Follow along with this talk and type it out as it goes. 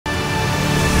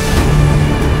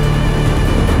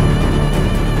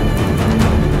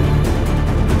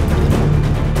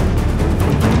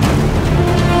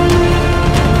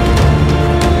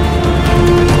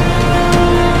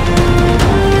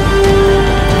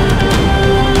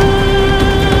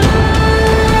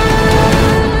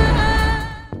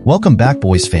Welcome back,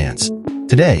 boys fans.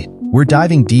 Today, we're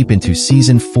diving deep into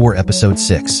Season 4, Episode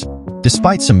 6.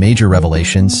 Despite some major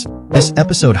revelations, this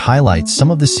episode highlights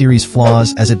some of the series'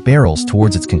 flaws as it barrels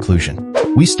towards its conclusion.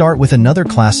 We start with another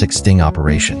classic sting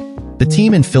operation. The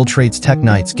team infiltrates Tek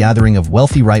Knight's gathering of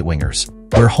wealthy right-wingers,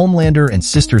 where Homelander and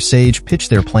Sister Sage pitch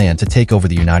their plan to take over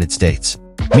the United States.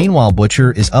 Meanwhile,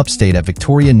 Butcher is upstate at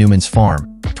Victoria Newman's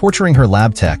farm, torturing her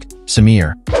lab tech,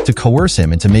 Samir, to coerce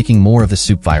him into making more of the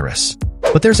soup virus.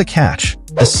 But there's a catch.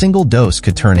 A single dose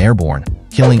could turn airborne,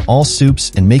 killing all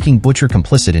soups and making Butcher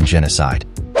complicit in genocide.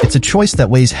 It's a choice that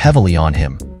weighs heavily on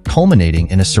him, culminating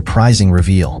in a surprising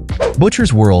reveal.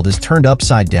 Butcher's world is turned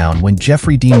upside down when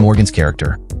Jeffrey Dean Morgan's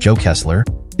character, Joe Kessler,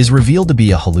 is revealed to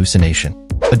be a hallucination.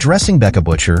 Addressing Becca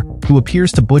Butcher, who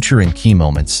appears to Butcher in key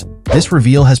moments, this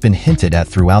reveal has been hinted at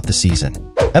throughout the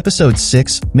season. Episode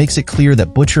 6 makes it clear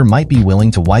that Butcher might be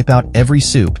willing to wipe out every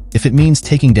soup if it means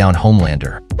taking down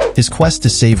Homelander. His quest to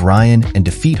save Ryan and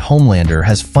defeat Homelander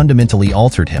has fundamentally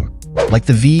altered him, like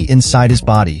the V inside his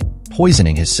body,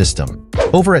 poisoning his system.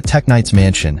 Over at Tek Knight's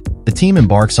mansion, the team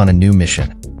embarks on a new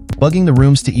mission, bugging the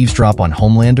rooms to eavesdrop on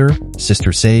Homelander,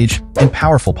 Sister Sage, and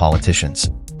powerful politicians.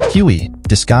 Huey,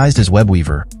 disguised as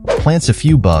Webweaver, plants a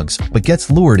few bugs but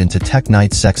gets lured into Tek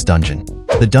Knight's sex dungeon.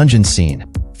 The dungeon scene,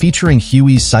 featuring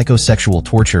Huey's psychosexual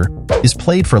torture, is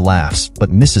played for laughs but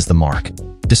misses the mark.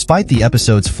 Despite the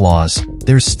episode's flaws,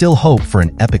 there's still hope for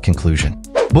an epic conclusion.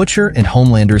 Butcher and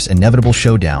Homelander's inevitable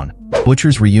showdown,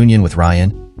 Butcher's reunion with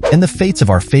Ryan, and the fates of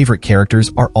our favorite characters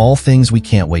are all things we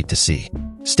can't wait to see.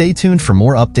 Stay tuned for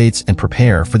more updates and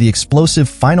prepare for the explosive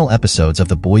final episodes of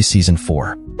The Boys Season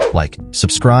 4. Like,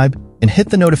 subscribe, and hit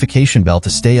the notification bell to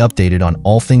stay updated on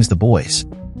all things The Boys.